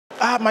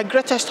My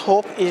greatest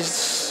hope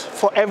is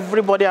for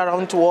everybody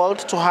around the world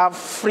to have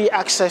free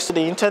access to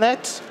the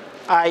internet.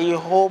 I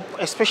hope,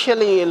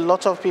 especially a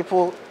lot of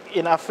people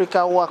in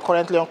Africa who are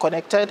currently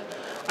unconnected,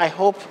 I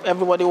hope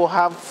everybody will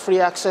have free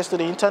access to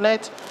the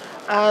internet,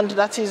 and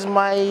that is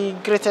my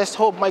greatest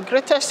hope. My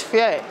greatest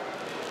fear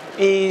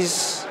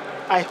is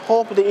I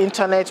hope the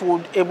internet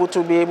would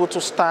be able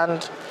to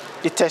stand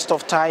the test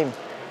of time.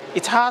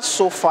 It has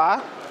so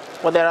far,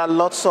 but there are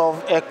lots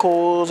of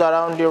echoes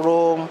around the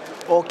room.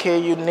 Okay,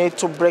 you need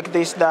to break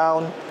this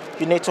down.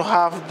 You need to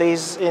have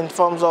this in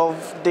forms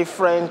of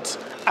different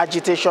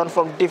agitation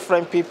from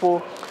different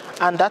people.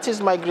 And that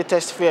is my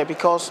greatest fear,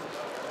 because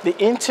the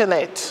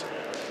internet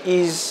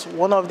is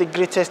one of the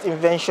greatest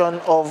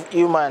inventions of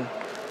human.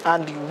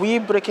 And we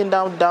breaking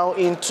down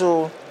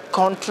into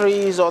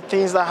countries or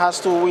things that has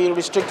to be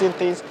restricting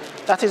things,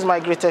 that is my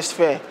greatest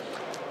fear.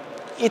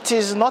 It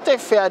is not a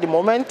fear at the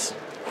moment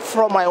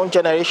from my own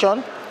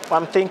generation.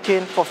 I'm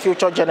thinking for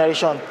future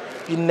generation,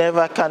 you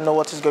never can know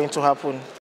what is going to happen.